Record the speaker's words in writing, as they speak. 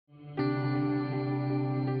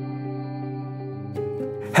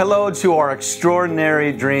Hello to our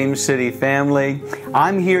extraordinary Dream City family.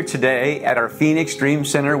 I'm here today at our Phoenix Dream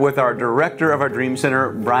Center with our director of our Dream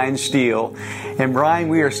Center, Brian Steele. And Brian,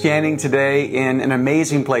 we are standing today in an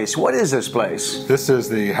amazing place. What is this place? This is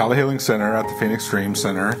the Halle Healing Center at the Phoenix Dream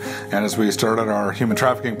Center. And as we started our human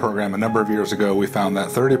trafficking program a number of years ago, we found that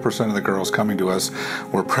 30% of the girls coming to us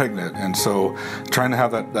were pregnant. And so trying to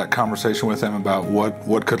have that conversation with them about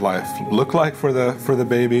what could life look like for the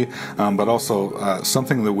baby, but also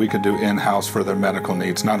something that we could do in-house for their medical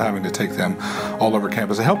needs, not having to take them all over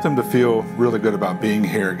campus. It helped them to feel really good about being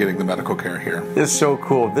here, getting the medical care here. It's so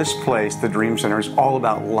cool. This place, the Dream Center, is all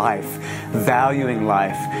about life, valuing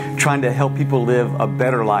life, trying to help people live a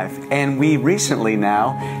better life. And we recently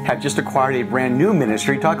now have just acquired a brand new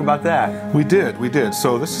ministry. Talk about that. We did.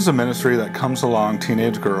 So this is a ministry that comes along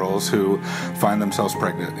teenage girls who find themselves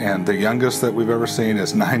pregnant. And the youngest that we've ever seen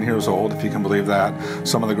is 9 years old, if you can believe that.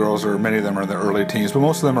 Some of the girls many of them are in their early teens, but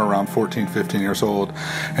most of them are around 14, 15 years old.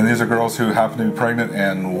 And these are girls who happen to be pregnant,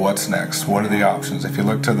 and what's next? What are the options? If you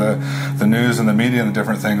look to the news and the media and the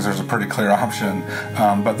different things, there's a pretty clear option.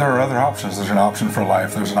 But there are other options. There's an option for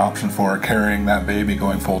life. There's an option for carrying that baby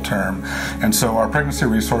going full term. And so our Pregnancy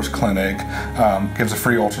Resource Clinic gives a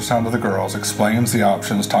free ultrasound to the girls, explains the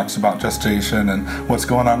options, talks about gestation and what's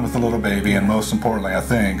going on with the little baby, and most importantly, I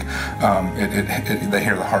think, they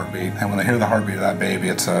hear the heartbeat. And when they hear the heartbeat of that baby,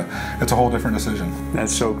 it's a whole different decision.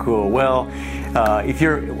 That's so cool. Well, if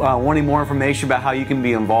you're wanting more information about how you can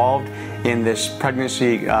be involved in this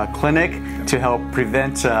pregnancy clinic to help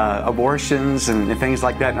prevent abortions and things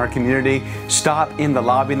like that in our community, stop in the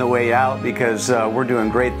lobby on the way out, because we're doing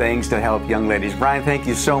great things to help young ladies. Brian, thank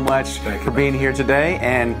you so much for being here today,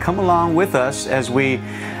 and come along with us as we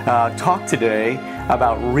talk today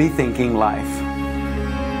about rethinking life.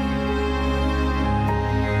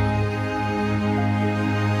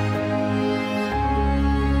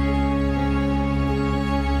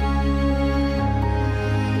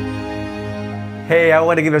 Hey, I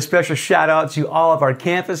want to give a special shout out to all of our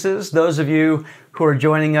campuses. Those of you who are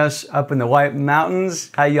joining us up in the White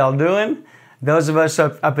Mountains, how y'all doing? Those of us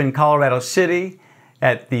up in Colorado City,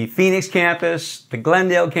 at the Phoenix campus, the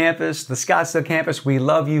Glendale campus, the Scottsdale campus, we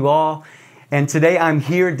love you all. And today I'm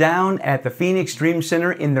here down at the Phoenix Dream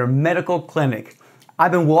Center in their medical clinic.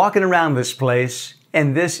 I've been walking around this place,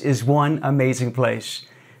 and this is one amazing place.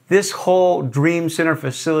 This whole Dream Center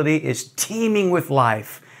facility is teeming with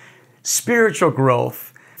life. Spiritual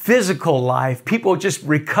growth, physical life, people just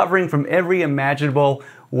recovering from every imaginable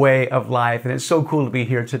way of life. And it's so cool to be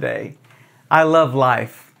here today. I love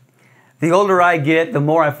life. The older I get, the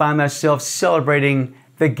more I find myself celebrating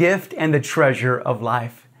the gift and the treasure of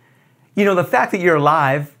life. You know, the fact that you're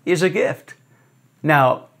alive is a gift.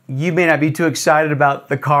 Now, you may not be too excited about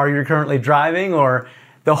the car you're currently driving or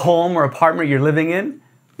the home or apartment you're living in,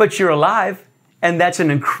 but you're alive. And that's an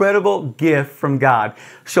incredible gift from God.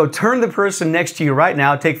 So turn to the person next to you right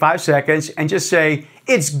now, take 5 seconds, and just say,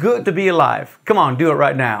 it's good to be alive. Come on, do it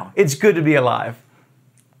right now. It's good to be alive.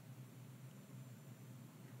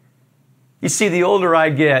 You see, the older I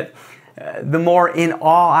get, the more in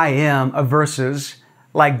awe I am of verses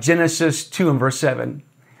like Genesis 2 and verse 7,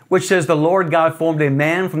 which says, the Lord God formed a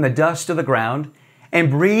man from the dust of the ground and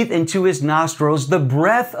breathed into his nostrils the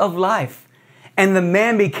breath of life. And the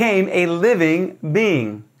man became a living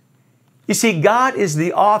being. You see, God is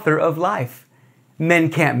the author of life. Men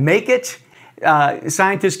can't make it.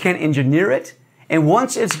 Scientists can't engineer it. And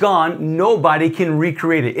once it's gone, nobody can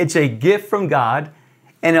recreate it. It's a gift from God,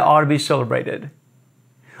 and it ought to be celebrated.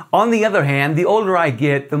 On the other hand, the older I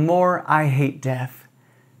get, the more I hate death.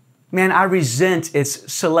 Man, I resent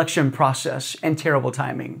its selection process and terrible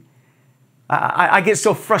timing. I get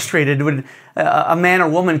so frustrated when a man or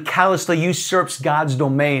woman callously usurps God's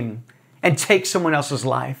domain and takes someone else's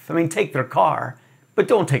life. I mean, take their car, but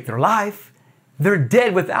don't take their life. They're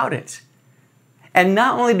dead without it. And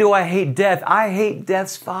not only do I hate death, I hate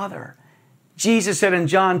death's father. Jesus said in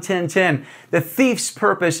John 10:10, the thief's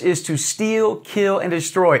purpose is to steal, kill, and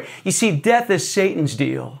destroy. You see, death is Satan's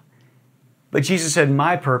deal. But Jesus said,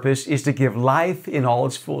 my purpose is to give life in all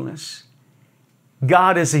its fullness.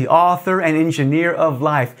 God is the author and engineer of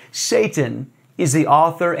life. Satan is the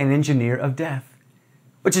author and engineer of death,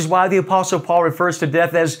 which is why the Apostle Paul refers to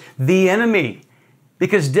death as the enemy,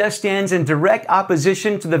 because death stands in direct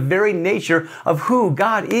opposition to the very nature of who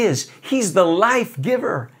God is. He's the life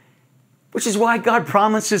giver, which is why God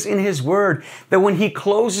promises in His Word that when He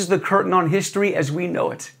closes the curtain on history as we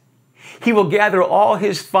know it, He will gather all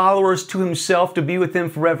His followers to Himself to be with Him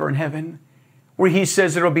forever in heaven, where He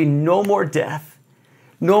says there will be no more death,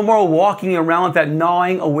 no more walking around with that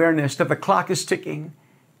gnawing awareness that the clock is ticking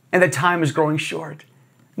and the time is growing short.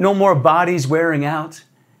 No more bodies wearing out.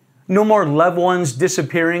 No more loved ones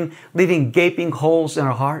disappearing, leaving gaping holes in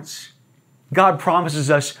our hearts. God promises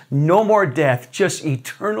us no more death, just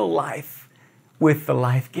eternal life with the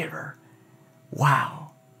life giver.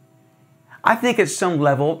 Wow. I think at some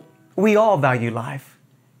level, we all value life.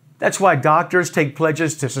 That's why doctors take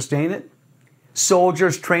pledges to sustain it.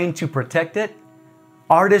 Soldiers train to protect it.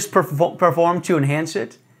 Artists perform to enhance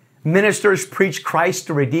it. Ministers preach Christ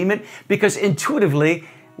to redeem it, because intuitively,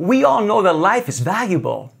 we all know that life is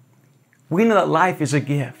valuable. We know that life is a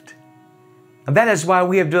gift. And that is why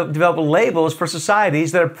we have developed labels for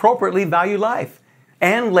societies that appropriately value life,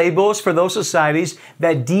 and labels for those societies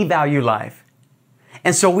that devalue life.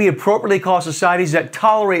 And so we appropriately call societies that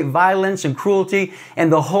tolerate violence and cruelty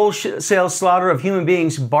and the wholesale slaughter of human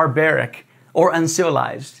beings barbaric or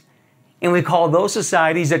uncivilized. And we call those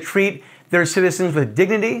societies that treat their citizens with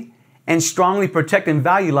dignity and strongly protect and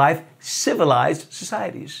value life civilized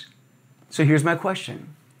societies. So here's my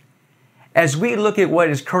question. As we look at what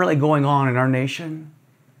is currently going on in our nation,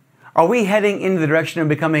 are we heading in the direction of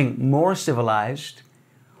becoming more civilized,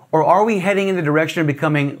 or are we heading in the direction of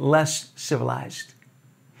becoming less civilized?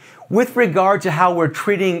 With regard to how we're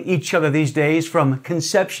treating each other these days from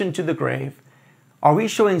conception to the grave, are we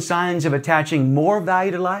showing signs of attaching more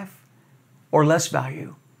value to life or less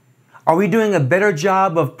value? Are we doing a better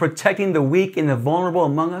job of protecting the weak and the vulnerable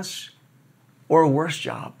among us, or a worse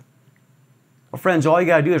job? Well, friends, all you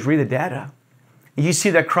got to do is read the data. You see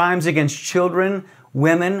that crimes against children,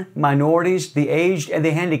 women, minorities, the aged, and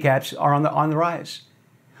the handicapped are on the rise.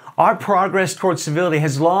 Our progress towards civility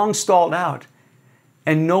has long stalled out,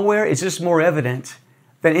 and nowhere is this more evident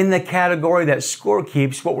than in the category that score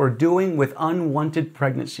keeps what we're doing with unwanted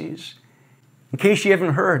pregnancies. In case you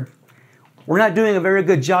haven't heard, we're not doing a very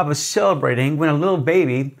good job of celebrating when a little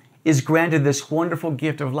baby is granted this wonderful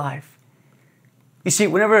gift of life. You see,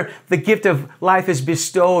 whenever the gift of life is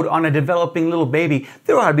bestowed on a developing little baby,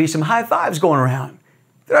 there ought to be some high fives going around.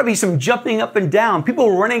 There ought to be some jumping up and down,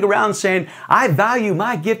 people running around saying, I value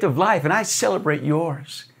my gift of life and I celebrate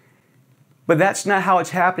yours. But that's not how it's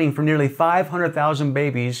happening for nearly 500,000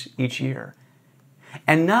 babies each year.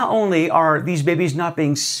 And not only are these babies not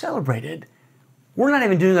being celebrated, we're not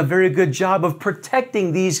even doing a very good job of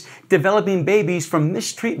protecting these developing babies from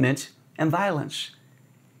mistreatment and violence.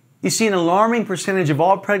 You see, an alarming percentage of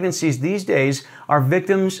all pregnancies these days are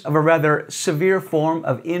victims of a rather severe form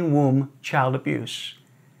of in-womb child abuse.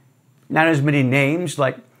 Not as many names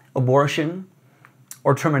like abortion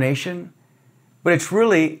or termination, but it's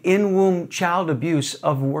really in-womb child abuse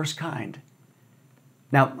of the worst kind.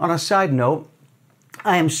 Now, on a side note,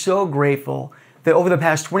 I am so grateful that over the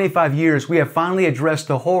past 25 years, we have finally addressed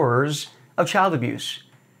the horrors of child abuse.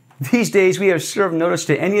 These days, we have served notice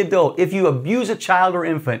to any adult. If you abuse a child or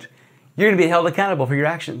infant, you're going to be held accountable for your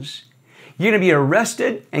actions. You're going to be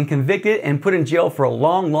arrested and convicted and put in jail for a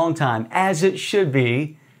long, long time, as it should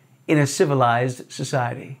be in a civilized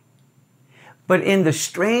society. But in the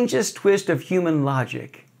strangest twist of human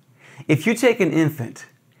logic, if you take an infant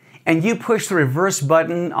and you push the reverse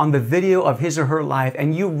button on the video of his or her life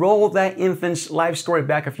and you roll that infant's life story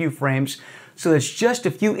back a few frames so that it's just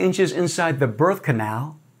a few inches inside the birth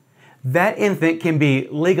canal, that infant can be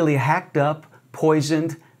legally hacked up,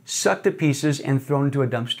 poisoned, sucked to pieces, and thrown into a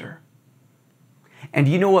dumpster. And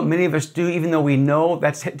do you know what many of us do, even though we know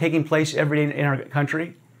that's taking place every day in our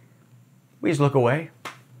country? We just look away.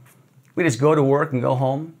 We just go to work and go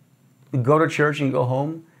home. We go to church and go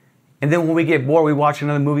home. And then when we get bored, we watch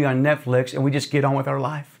another movie on Netflix and we just get on with our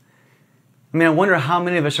life. I mean, I wonder how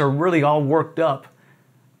many of us are really all worked up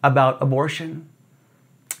about abortion.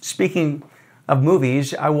 Speaking of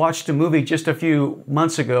movies, I watched a movie just a few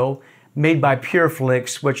months ago made by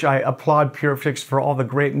PureFlix, which I applaud PureFlix for all the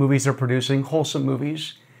great movies they're producing, wholesome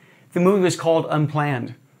movies. The movie was called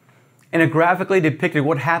Unplanned, and it graphically depicted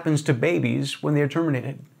what happens to babies when they are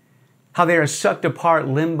terminated, how they are sucked apart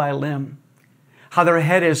limb by limb, how their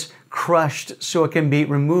head is crushed so it can be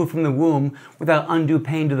removed from the womb without undue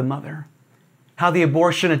pain to the mother, how the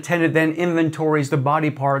abortion attendant then inventories the body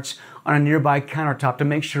parts on a nearby countertop to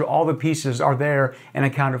make sure all the pieces are there and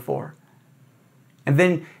accounted for. And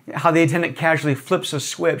then how the attendant casually flips a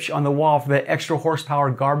switch on the wall for that extra horsepower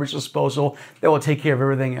garbage disposal that will take care of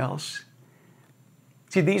everything else.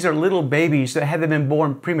 See, these are little babies that had they been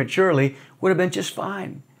born prematurely would have been just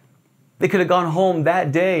fine. They could have gone home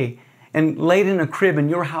that day and laid in a crib in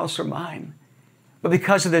your house or mine. But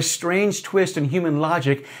because of this strange twist in human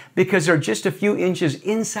logic, because they're just a few inches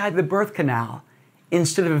inside the birth canal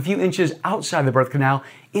instead of a few inches outside the birth canal,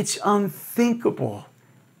 it's unthinkable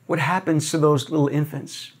what happens to those little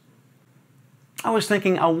infants. I was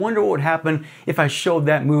thinking, I wonder what would happen if I showed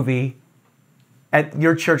that movie at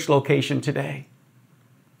your church location today.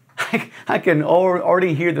 I can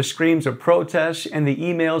already hear the screams of protest and the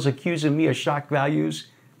emails accusing me of shock values.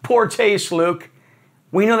 Poor taste, Luke.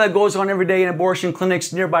 We know that goes on every day in abortion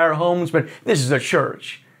clinics nearby our homes, but this is a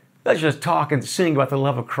church. Let's just talk and sing about the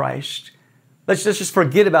love of Christ. Let's just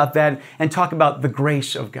forget about that and talk about the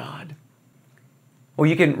grace of God. Well,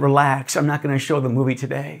 you can relax. I'm not going to show the movie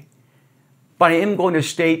today. But I am going to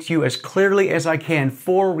state to you as clearly as I can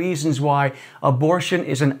 4 reasons why abortion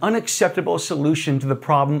is an unacceptable solution to the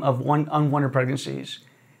problem of unwanted pregnancies.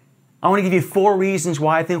 I want to give you 4 reasons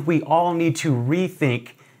why I think we all need to rethink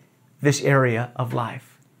this area of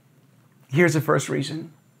life. Here's the first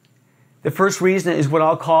reason. The first reason is what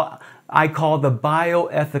I call the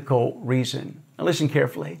bioethical reason. Now listen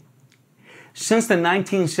carefully. Since the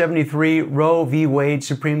 1973 Roe v. Wade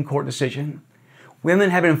Supreme Court decision, women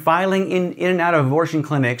have been filing in and out of abortion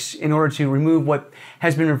clinics in order to remove what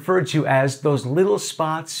has been referred to as those little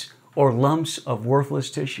spots or lumps of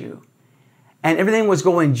worthless tissue. And everything was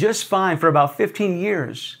going just fine for about 15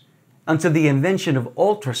 years until the invention of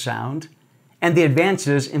ultrasound and the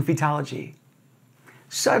advances in fetology.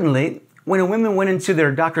 Suddenly, when a woman went into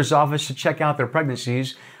their doctor's office to check out their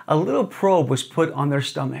pregnancies, a little probe was put on their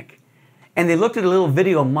stomach. And they looked at a little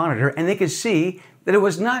video monitor and they could see that it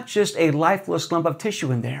was not just a lifeless lump of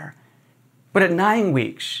tissue in there, but at 9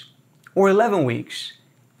 weeks or 11 weeks,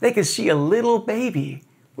 they could see a little baby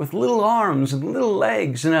with little arms and little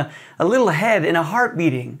legs and a little head and a heart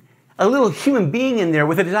beating, a little human being in there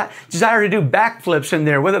with a desire to do backflips in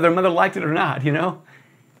there, whether their mother liked it or not, you know?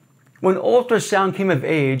 When ultrasound came of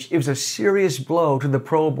age, it was a serious blow to the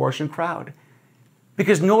pro-abortion crowd,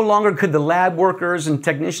 because no longer could the lab workers and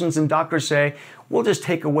technicians and doctors say, we'll just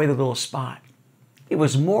take away the little spot. It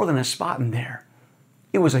was more than a spot in there.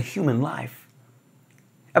 It was a human life.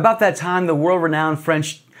 About that time, the world-renowned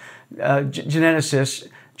French geneticist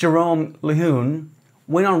Jerome Lejeune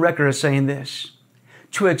went on record as saying this: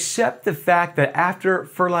 to accept the fact that after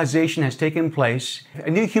fertilization has taken place, a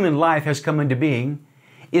new human life has come into being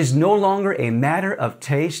is no longer a matter of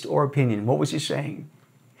taste or opinion. What was he saying?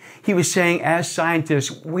 He was saying, as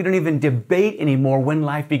scientists, we don't even debate anymore when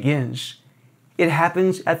life begins. It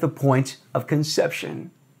happens at the point of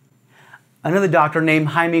conception. Another doctor named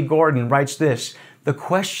Jaime Gordon writes this: the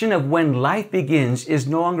question of when life begins is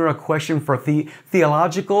no longer a question for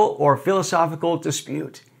theological or philosophical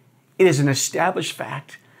dispute. It is an established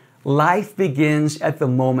fact. Life begins at the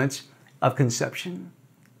moment of conception.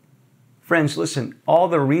 Friends, listen, all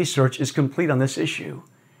the research is complete on this issue.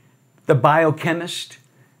 The biochemist,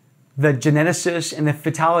 the geneticists, and the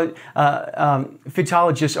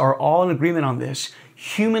fetologists are all in agreement on this.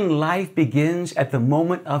 Human life begins at the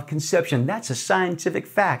moment of conception. That's a scientific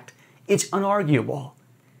fact. It's unarguable.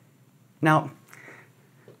 Now,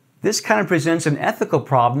 this kind of presents an ethical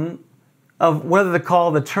problem of whether to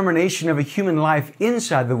call the termination of a human life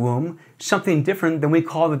inside the womb something different than we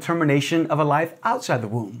call the termination of a life outside the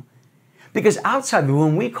womb. Because outside the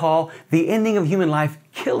womb, we call the ending of human life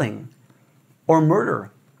killing or murder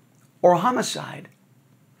or homicide.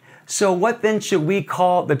 So what then should we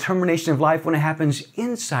call the termination of life when it happens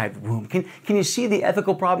inside the womb? Can you see the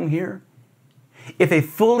ethical problem here? If a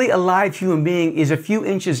fully alive human being is a few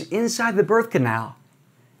inches inside the birth canal,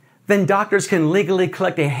 then doctors can legally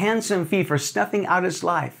collect a handsome fee for snuffing out its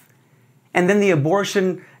life. And then the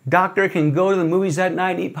abortion doctor can go to the movies that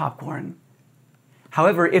night and eat popcorn.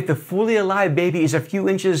 However, if the fully alive baby is a few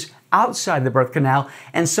inches outside the birth canal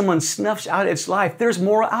and someone snuffs out its life, there's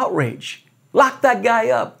moral outrage. Lock that guy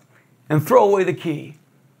up and throw away the key.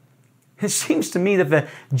 It seems to me that the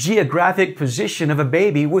geographic position of a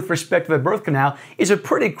baby with respect to the birth canal is a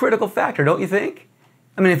pretty critical factor, don't you think?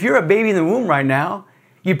 I mean, if you're a baby in the womb right now,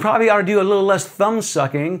 you probably ought to do a little less thumb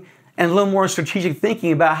sucking and a little more strategic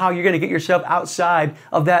thinking about how you're going to get yourself outside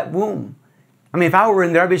of that womb. I mean, if I were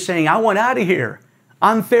in there, I'd be saying, I want out of here.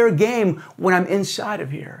 I'm fair game when I'm inside of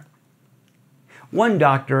here. One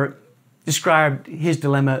doctor described his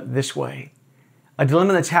dilemma this way, a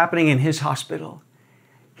dilemma that's happening in his hospital.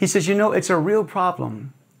 He says, you know, it's a real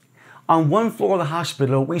problem. On one floor of the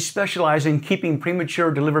hospital, we specialize in keeping premature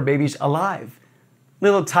delivered babies alive.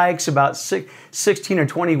 Little tykes about 16 or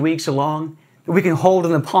 20 weeks along that we can hold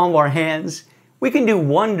in the palm of our hands. We can do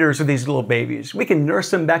wonders with these little babies. We can nurse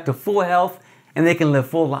them back to full health and they can live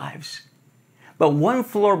full lives. But one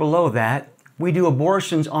floor below that, we do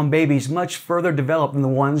abortions on babies much further developed than the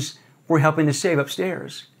ones we're helping to save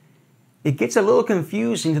upstairs. It gets a little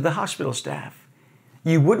confusing to the hospital staff.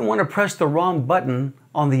 You wouldn't want to press the wrong button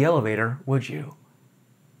on the elevator, would you?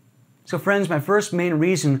 So friends, my first main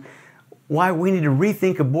reason why we need to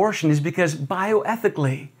rethink abortion is because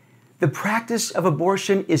bioethically, the practice of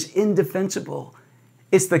abortion is indefensible.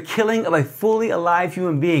 It's the killing of a fully alive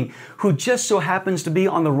human being who just so happens to be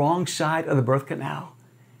on the wrong side of the birth canal.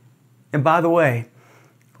 And by the way,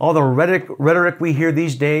 all the rhetoric we hear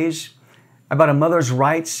these days about a mother's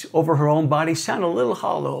rights over her own body sound a little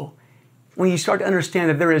hollow when you start to understand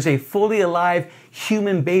that there is a fully alive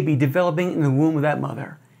human baby developing in the womb of that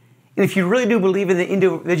mother. And if you really do believe in the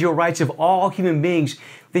individual rights of all human beings,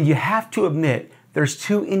 then you have to admit there's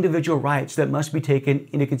two individual rights that must be taken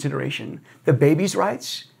into consideration: the baby's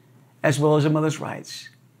rights as well as the mother's rights.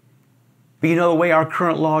 But you know, the way our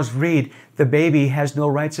current laws read, the baby has no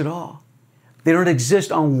rights at all. They don't exist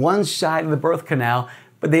on one side of the birth canal,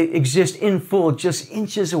 but they exist in full just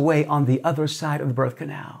inches away on the other side of the birth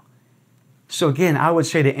canal. So again, I would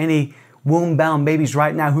say to any womb-bound babies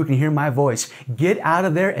right now who can hear my voice, get out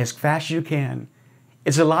of there as fast as you can.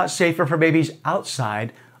 It's a lot safer for babies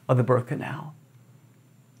outside of the birth canal.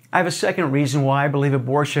 I have a second reason why I believe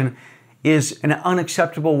abortion is an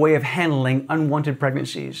unacceptable way of handling unwanted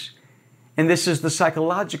pregnancies. And this is the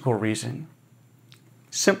psychological reason.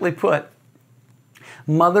 Simply put,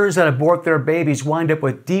 mothers that abort their babies wind up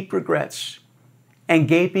with deep regrets and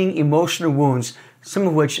gaping emotional wounds, some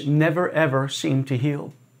of which never ever seem to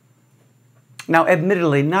heal. Now,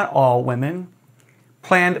 admittedly, not all women.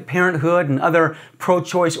 Planned Parenthood and other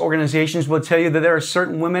pro-choice organizations will tell you that there are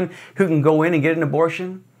certain women who can go in and get an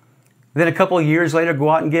abortion, then a couple of years later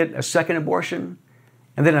go out and get a second abortion,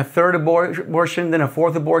 and then a third abortion, then a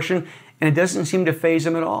fourth abortion, and it doesn't seem to faze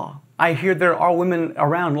them at all. I hear there are women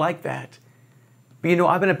around like that. But you know,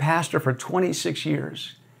 I've been a pastor for 26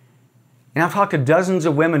 years, and I've talked to dozens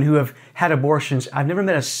of women who have had abortions. I've never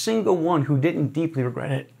met a single one who didn't deeply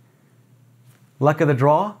regret it. Luck of the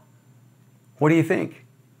draw? What do you think?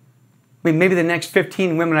 I mean, maybe the next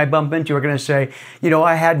 15 women I bump into are going to say, you know,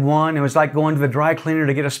 I had one. It was like going to the dry cleaner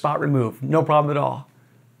to get a spot removed. No problem at all.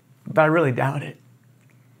 But I really doubt it.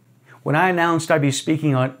 When I announced I'd be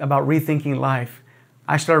speaking about Rethinking Life,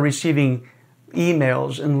 I started receiving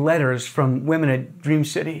emails and letters from women at Dream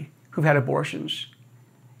City who've had abortions.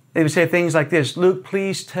 They would say things like this: Luke,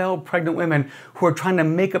 please tell pregnant women who are trying to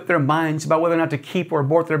make up their minds about whether or not to keep or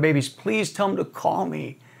abort their babies, please tell them to call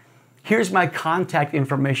me. Here's my contact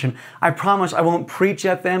information. I promise I won't preach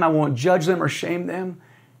at them. I won't judge them or shame them.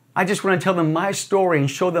 I just want to tell them my story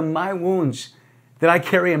and show them my wounds that I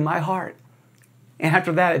carry in my heart. And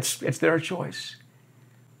after that, it's their choice.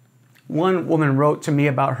 One woman wrote to me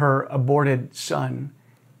about her aborted son.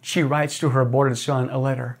 She writes to her aborted son a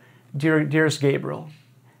letter. Dearest Gabriel,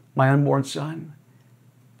 my unborn son,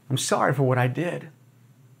 I'm sorry for what I did.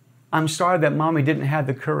 I'm sorry that mommy didn't have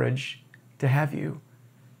the courage to have you.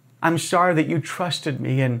 I'm sorry that you trusted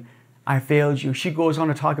me and I failed you. She goes on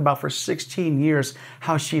to talk about for 16 years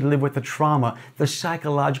how she lived with the trauma, the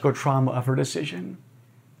psychological trauma of her decision.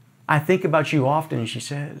 I think about you often, she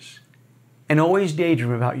says, and always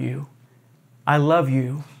daydream about you. I love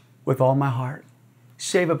you with all my heart.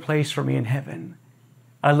 Save a place for me in heaven.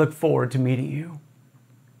 I look forward to meeting you.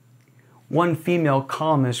 One female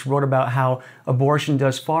columnist wrote about how abortion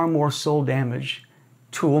does far more soul damage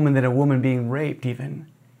to a woman than a woman being raped even.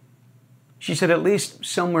 She said at least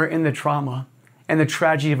somewhere in the trauma and the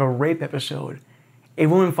tragedy of a rape episode, a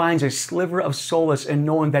woman finds a sliver of solace in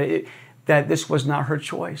knowing that this was not her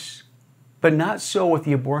choice. But not so with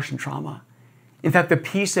the abortion trauma. In fact, the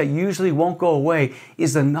piece that usually won't go away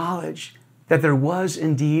is the knowledge that there was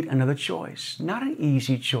indeed another choice. Not an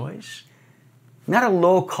easy choice, not a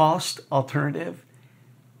low-cost alternative.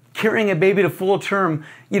 Carrying a baby to full term,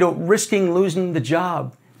 risking losing the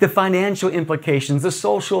job, the financial implications, the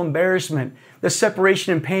social embarrassment, the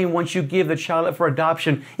separation and pain once you give the child up for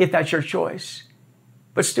adoption, if that's your choice.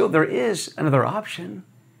 But still, there is another option.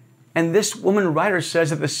 And this woman writer says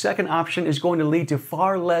that the second option is going to lead to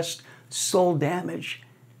far less soul damage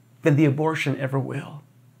than the abortion ever will.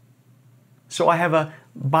 So I have a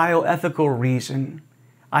bioethical reason.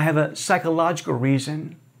 I have a psychological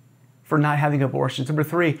reason for not having abortions. Number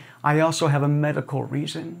 3, I also have a medical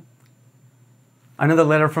reason. Another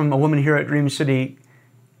letter from a woman here at Dream City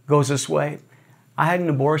goes this way. I had an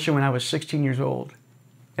abortion when I was 16 years old,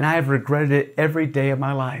 and I have regretted it every day of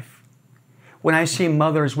my life. When I see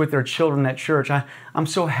mothers with their children at church, I'm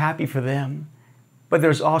so happy for them. But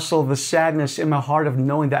there's also the sadness in my heart of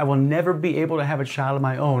knowing that I will never be able to have a child of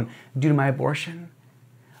my own due to my abortion.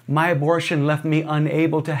 My abortion left me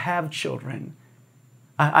unable to have children.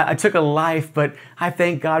 I took a life, but I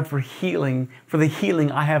thank God for the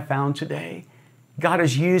healing I have found today. God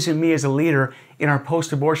is using me as a leader in our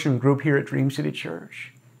post-abortion group here at Dream City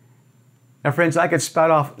Church. Now, friends, I could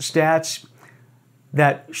spout off stats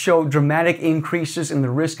that show dramatic increases in the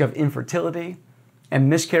risk of infertility and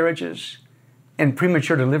miscarriages and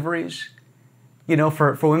premature deliveries,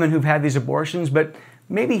 for women who've had these abortions, but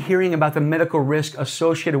maybe hearing about the medical risk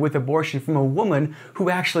associated with abortion from a woman who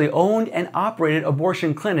actually owned and operated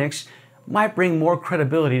abortion clinics might bring more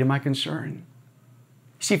credibility to my concern.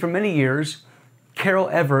 See, for many years, Carol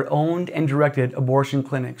Everett owned and directed abortion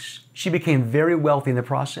clinics. She became very wealthy in the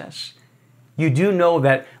process. You do know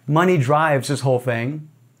that money drives this whole thing.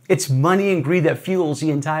 It's money and greed that fuels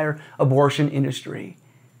the entire abortion industry.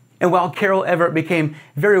 And while Carol Everett became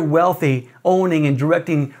very wealthy owning and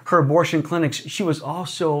directing her abortion clinics, she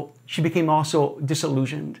became also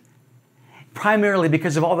disillusioned, primarily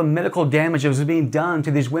because of all the medical damage that was being done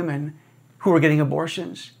to these women who were getting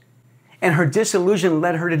abortions. And her disillusion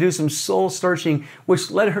led her to do some soul searching,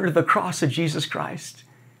 which led her to the cross of Jesus Christ,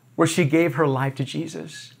 where she gave her life to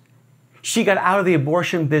Jesus. She got out of the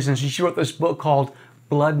abortion business and she wrote this book called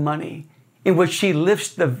Blood Money, in which she lifts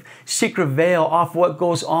the secret veil off what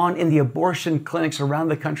goes on in the abortion clinics around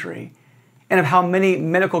the country and of how many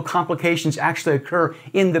medical complications actually occur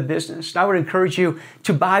in the business. And I would encourage you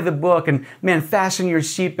to buy the book and, fasten your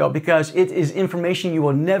seatbelt, because it is information you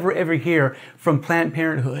will never ever hear from Planned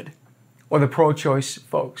Parenthood or the pro-choice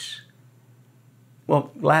folks.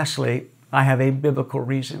 Well, lastly, I have a biblical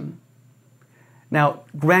reason. Now,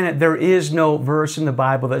 granted, there is no verse in the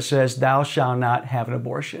Bible that says, "Thou shalt not have an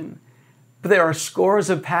abortion." But there are scores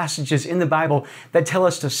of passages in the Bible that tell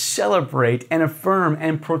us to celebrate and affirm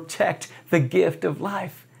and protect the gift of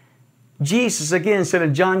life. Jesus again said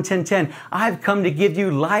in John 10:10, "I've come to give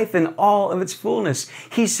you life in all of its fullness."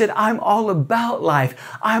 He said, "I'm all about life.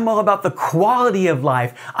 I'm all about the quality of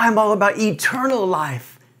life. I'm all about eternal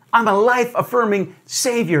life. I'm a life-affirming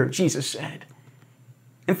Savior," Jesus said.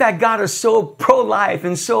 In fact, God is so pro-life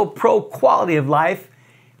and so pro-quality of life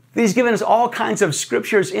that He's given us all kinds of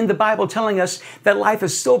scriptures in the Bible telling us that life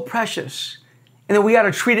is so precious and that we ought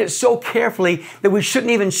to treat it so carefully that we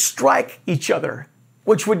shouldn't even strike each other,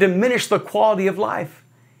 which would diminish the quality of life.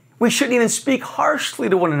 We shouldn't even speak harshly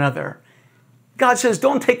to one another. God says,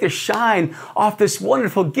 don't take the shine off this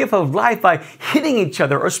wonderful gift of life by hitting each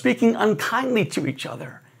other or speaking unkindly to each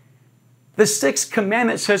other. The sixth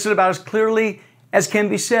commandment says it about as clearly as can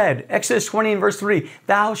be said. Exodus 20 and verse 3,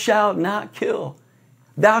 "Thou shalt not kill.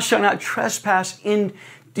 Thou shalt not trespass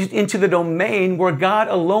into the domain where God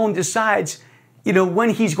alone decides, when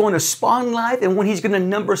He's going to spawn life and when He's going to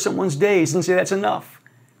number someone's days and say that's enough.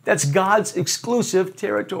 That's God's exclusive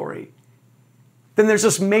territory." Then there's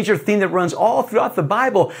this major theme that runs all throughout the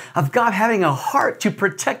Bible of God having a heart to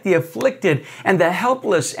protect the afflicted and the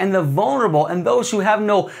helpless and the vulnerable and those who have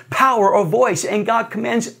no power or voice. And God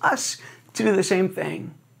commands us to do the same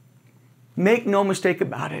thing. Make no mistake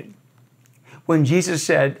about it. When Jesus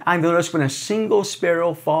said, "I notice when a single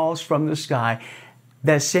sparrow falls from the sky,"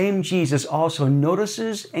 that same Jesus also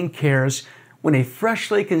notices and cares when a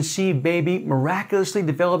freshly conceived baby, miraculously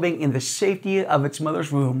developing in the safety of its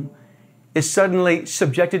mother's womb, is suddenly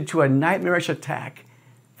subjected to a nightmarish attack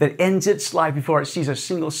that ends its life before it sees a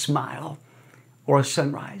single smile or a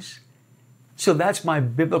sunrise. So that's my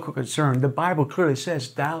biblical concern. The Bible clearly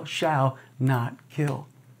says, "Thou shalt not kill."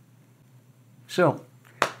 So,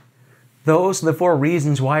 those are the 4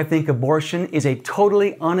 reasons why I think abortion is a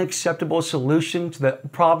totally unacceptable solution to the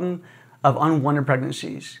problem of unwanted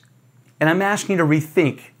pregnancies. And I'm asking you to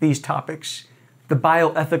rethink these topics: the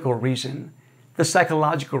bioethical reason, the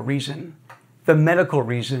psychological reason, the medical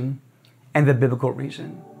reason, and the biblical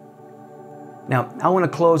reason. Now, I want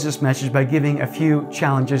to close this message by giving a few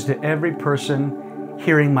challenges to every person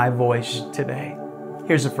hearing my voice today.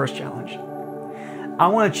 Here's the first challenge. I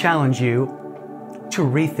want to challenge you to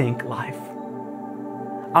rethink life.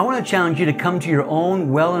 I want to challenge you to come to your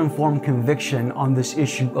own well-informed conviction on this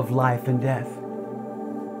issue of life and death.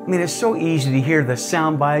 It's so easy to hear the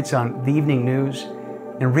sound bites on the evening news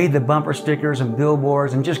and read the bumper stickers and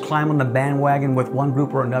billboards and just climb on the bandwagon with one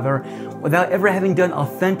group or another without ever having done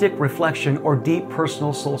authentic reflection or deep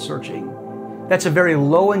personal soul searching. That's a very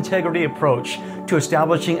low integrity approach to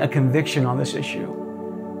establishing a conviction on this issue.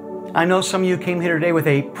 I know some of you came here today with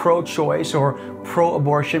a pro-choice or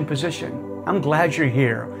pro-abortion position. I'm glad you're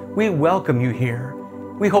here. We welcome you here.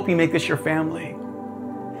 We hope you make this your family.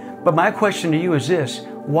 But my question to you is this: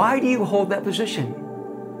 why do you hold that position?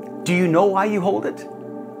 Do you know why you hold it?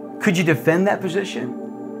 Could you defend that position?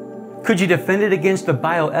 Could you defend it against the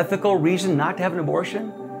bioethical reason not to have an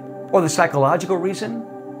abortion? Or the psychological reason?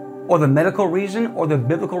 Or the medical reason? Or the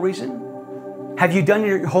biblical reason? Have you done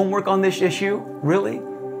your homework on this issue? Really?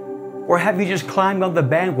 Or have you just climbed on the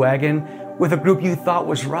bandwagon with a group you thought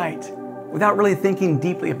was right? without really thinking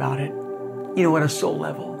deeply about it, at a soul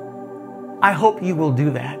level. I hope you will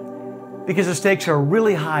do that, because the stakes are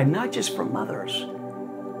really high, not just for mothers,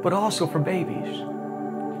 but also for babies.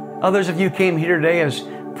 Others of you came here today as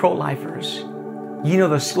pro-lifers. You know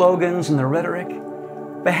the slogans and the rhetoric,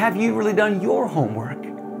 but have you really done your homework?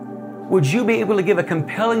 Would you be able to give a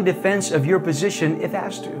compelling defense of your position if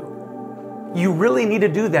asked to? You really need to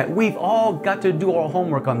do that. We've all got to do our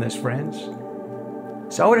homework on this, friends.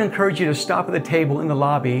 So I would encourage you to stop at the table in the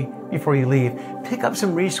lobby before you leave. Pick up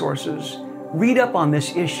some resources. Read up on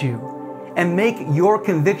this issue and make your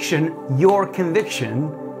conviction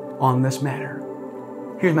on this matter.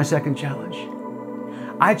 Here's my second challenge.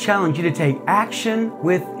 I challenge you to take action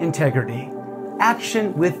with integrity.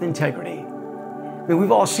 Action with integrity.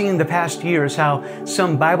 We've all seen the past years how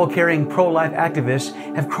some Bible-carrying pro-life activists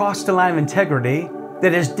have crossed the line of integrity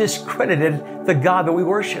that has discredited the God that we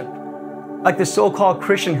worship. Like the so-called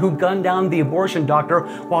Christian who gunned down the abortion doctor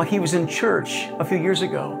while he was in church a few years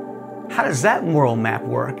ago. How does that moral map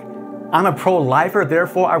work? I'm a pro-lifer,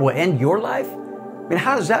 therefore I will end your life?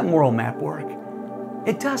 How does that moral map work?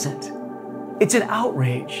 It doesn't. It's an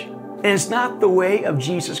outrage, and it's not the way of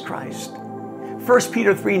Jesus Christ. 1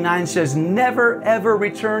 Peter 3:9 says, never ever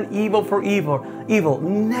return evil for evil.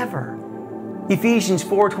 Never. Ephesians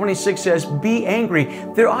 4:26 says, be angry.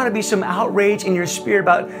 There ought to be some outrage in your spirit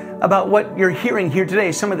about what you're hearing here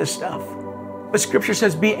today, some of this stuff. But Scripture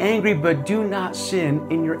says, be angry, but do not sin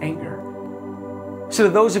in your anger. So to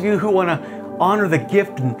those of you who want to honor the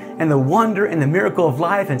gift and the wonder and the miracle of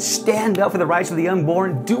life and stand up for the rights of the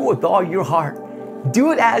unborn, do it with all your heart.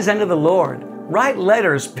 Do it as unto the Lord. Write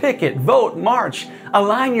letters, picket, vote, march.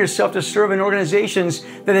 Align yourself to serve in organizations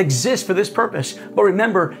that exist for this purpose. But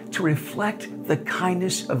remember to reflect the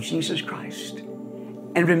kindness of Jesus Christ.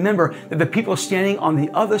 And remember that the people standing on the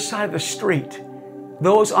other side of the street,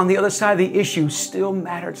 those on the other side of the issue, still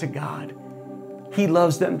matter to God. He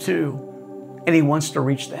loves them too, and He wants to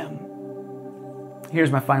reach them. Here's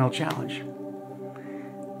my final challenge.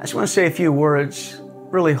 I just want to say a few words,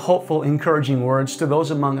 really hopeful, encouraging words to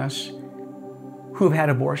those among us who have had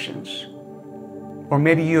abortions. Or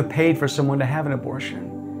maybe you have paid for someone to have an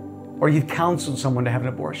abortion, or you've counseled someone to have an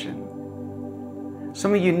abortion.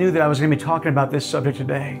 Some of you knew that I was going to be talking about this subject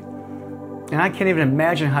today, and I can't even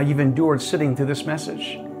imagine how you've endured sitting through this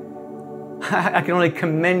message. I can only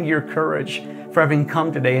commend your courage for having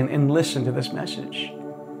come today and listened to this message.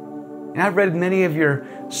 And I've read many of your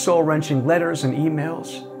soul-wrenching letters and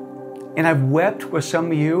emails, and I've wept with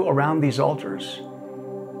some of you around these altars.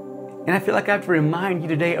 And I feel like I have to remind you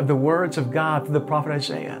today of the words of God through the prophet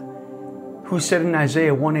Isaiah, who said in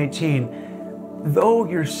Isaiah 1:18, though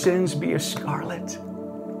your sins be as scarlet,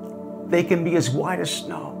 they can be as white as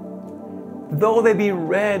snow. Though they be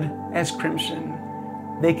red as crimson,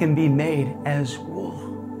 they can be made as wool.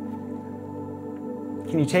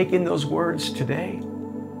 Can you take in those words today?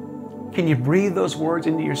 Can you breathe those words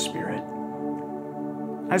into your spirit?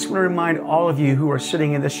 I just want to remind all of you who are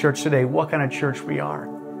sitting in this church today what kind of church we are.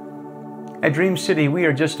 At Dream City, we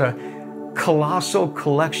are just a colossal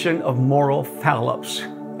collection of moral foul-ups.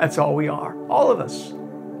 That's all we are. All of us.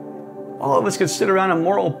 All of us could sit around a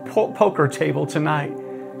moral poker table tonight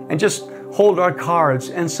and just hold our cards,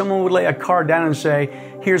 and someone would lay a card down and say,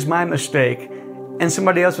 here's my mistake. And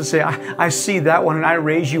somebody else would say, I see that one and I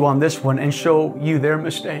raise you on this one, and show you their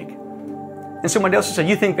mistake. And somebody else would say,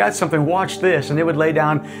 you think that's something, watch this. And they would lay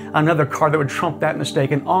down another card that would trump that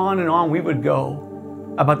mistake. And on we would go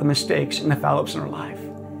about the mistakes and the foul-ups in our life.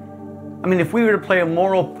 If we were to play a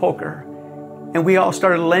moral poker and we all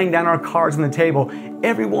started laying down our cards on the table,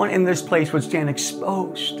 everyone in this place would stand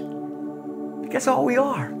exposed. That's all we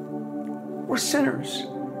are. We're sinners.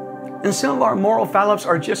 And some of our moral foul-ups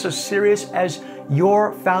are just as serious as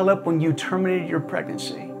your foul-up when you terminated your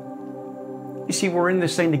pregnancy. You see, we're in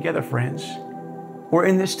this thing together, friends. We're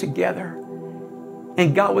in this together.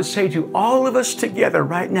 And God would say to all of us together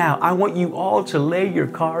right now, I want you all to lay your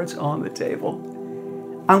cards on the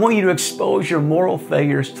table. I want you to expose your moral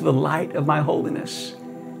failures to the light of my holiness.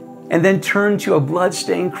 And then turn to a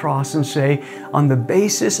blood-stained cross and say, on the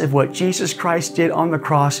basis of what Jesus Christ did on the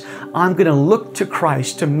cross, I'm going to look to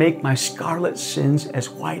Christ to make my scarlet sins as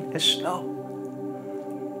white as snow.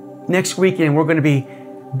 Next weekend, we're going to be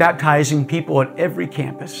baptizing people at every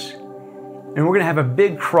campus. And we're going to have a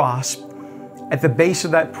big cross at the base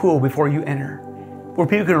of that pool before you enter, where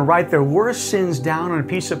people can write their worst sins down on a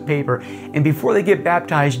piece of paper, and before they get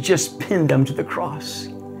baptized, just pin them to the cross.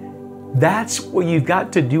 That's what you've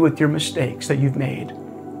got to do with your mistakes that you've made,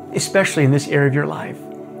 especially in this area of your life.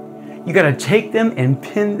 You got to take them and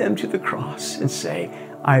pin them to the cross and say,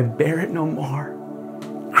 I bear it no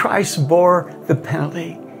more. Christ bore the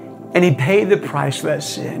penalty and He paid the price for that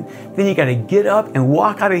sin. Then you got to get up and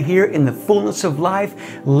walk out of here in the fullness of life,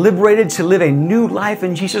 liberated to live a new life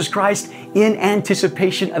in Jesus Christ in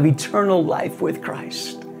anticipation of eternal life with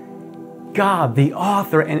Christ. God, the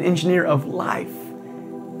author and engineer of life,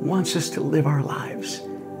 wants us to live our lives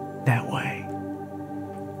that way.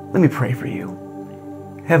 Let me pray for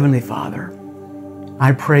you. Heavenly Father,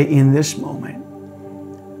 I pray in this moment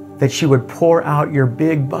that You would pour out Your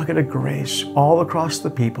big bucket of grace all across the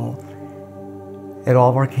people at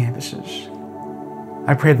all of our campuses.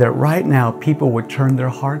 I pray that right now people would turn their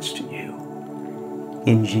hearts to You.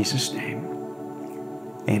 In Jesus' name,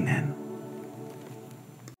 amen.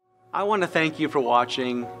 I want to thank you for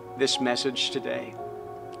watching this message today.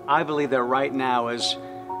 I believe that right now, as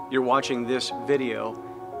you're watching this video,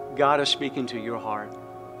 God is speaking to your heart.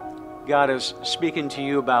 God is speaking to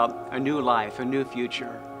you about a new life, a new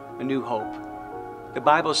future, a new hope. The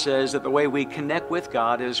Bible says that the way we connect with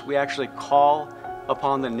God is we actually call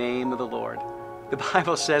upon the name of the Lord. The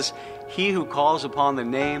Bible says, "He who calls upon the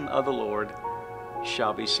name of the Lord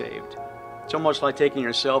shall be saved." It's almost like taking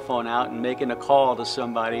your cell phone out and making a call to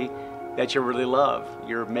somebody that you really love.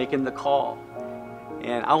 You're making the call.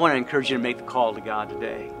 And I want to encourage you to make the call to God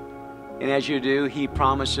today. And as you do, He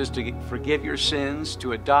promises to forgive your sins,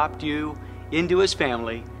 to adopt you into His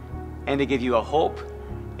family, and to give you a hope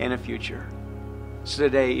and a future. So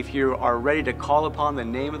today, if you are ready to call upon the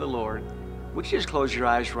name of the Lord, would you just close your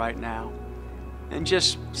eyes right now and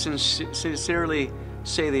just sincerely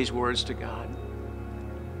say these words to God?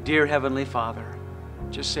 Dear Heavenly Father,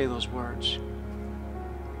 just say those words.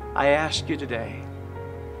 I ask You today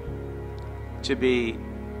to be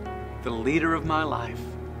the leader of my life.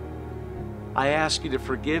 I ask You to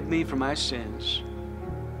forgive me for my sins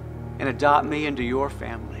and adopt me into Your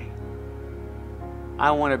family.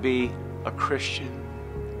 I want to be a Christian.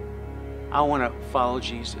 I want to follow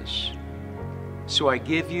Jesus. So I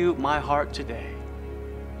give You my heart today.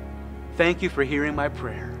 Thank You for hearing my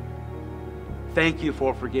prayer. Thank You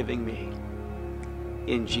for forgiving me.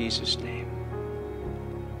 In Jesus' name,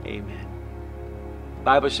 amen. The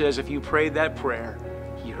Bible says if you prayed that prayer,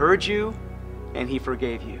 He heard you and He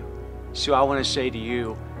forgave you. So I want to say to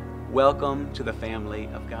you, welcome to the family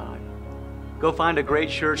of God. Go find a great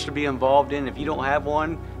church to be involved in. If you don't have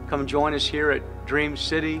one, come join us here at Dream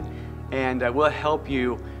City, and we'll help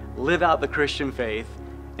you live out the Christian faith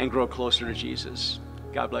and grow closer to Jesus.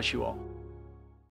 God bless you all.